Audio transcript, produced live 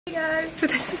Hey guys, so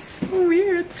this is so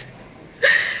weird.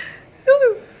 I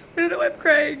don't know why I'm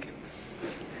crying.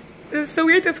 This is so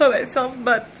weird to film myself,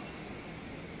 but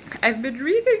I've been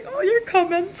reading all your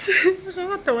comments.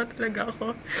 Nakakatawa talaga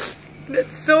ako. And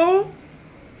it's so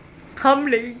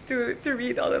humbling to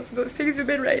read all of those things you've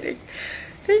been writing.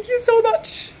 Thank you so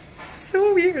much.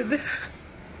 So weird.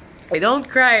 I don't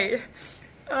cry.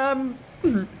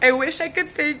 I wish I could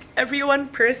thank everyone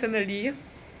personally,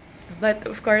 but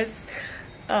of course,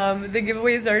 the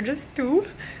giveaways are just 2.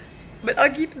 But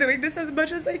I'll keep doing this as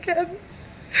much as I can.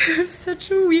 I'm such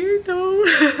a weirdo.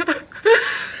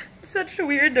 Such a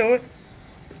weirdo.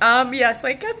 Yeah, so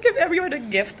I can't give everyone a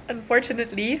gift,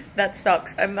 unfortunately. That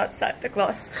sucks. I'm not Santa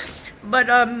Claus. But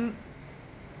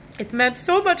it meant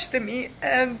so much to me,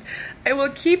 and I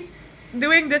will keep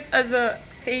doing this as a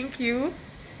thank you,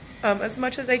 as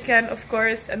much as I can, of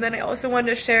course. And then I also want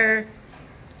to share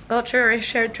culture or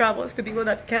share travels to people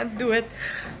that can't do it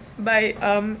by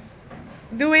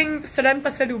doing Solenn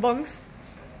pasalubongs.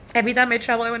 Every time I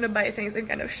travel, I want to buy things and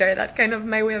kind of share that, kind of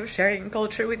my way of sharing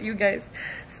culture with you guys.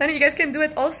 So you guys can do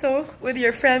it also with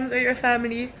your friends or your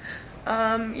family.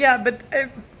 Yeah, but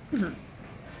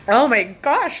oh my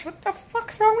gosh, what the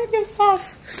fuck's wrong with your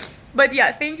sauce? But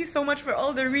yeah, thank you so much for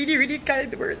all the really, really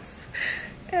kind words.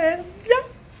 And yeah,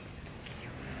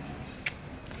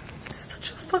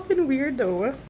 such a fucking weirdo.